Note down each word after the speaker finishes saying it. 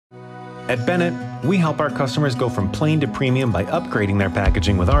At Bennett, we help our customers go from plain to premium by upgrading their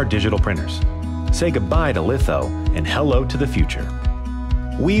packaging with our digital printers. Say goodbye to litho and hello to the future.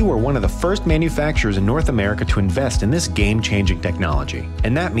 We were one of the first manufacturers in North America to invest in this game-changing technology,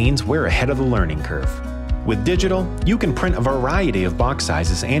 and that means we're ahead of the learning curve. With digital, you can print a variety of box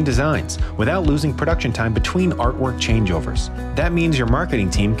sizes and designs without losing production time between artwork changeovers. That means your marketing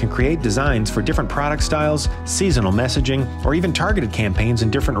team can create designs for different product styles, seasonal messaging, or even targeted campaigns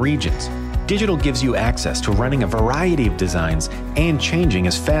in different regions. Digital gives you access to running a variety of designs and changing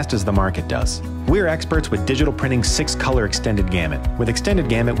as fast as the market does. We're experts with digital printing's 6-color extended gamut. With extended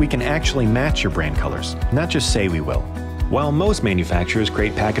gamut, we can actually match your brand colors, not just say we will. While most manufacturers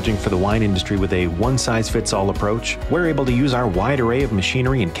create packaging for the wine industry with a one-size-fits-all approach, we're able to use our wide array of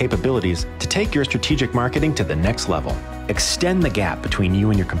machinery and capabilities to take your strategic marketing to the next level. Extend the gap between you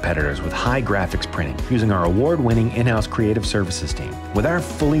and your competitors with high graphics printing using our award-winning in-house creative services team. With our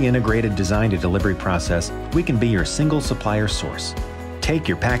fully integrated design-to-delivery process, we can be your single supplier source. Take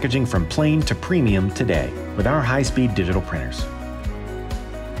your packaging from plain to premium today with our high-speed digital printers.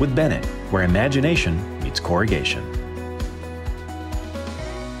 With Bennett, where imagination meets corrugation.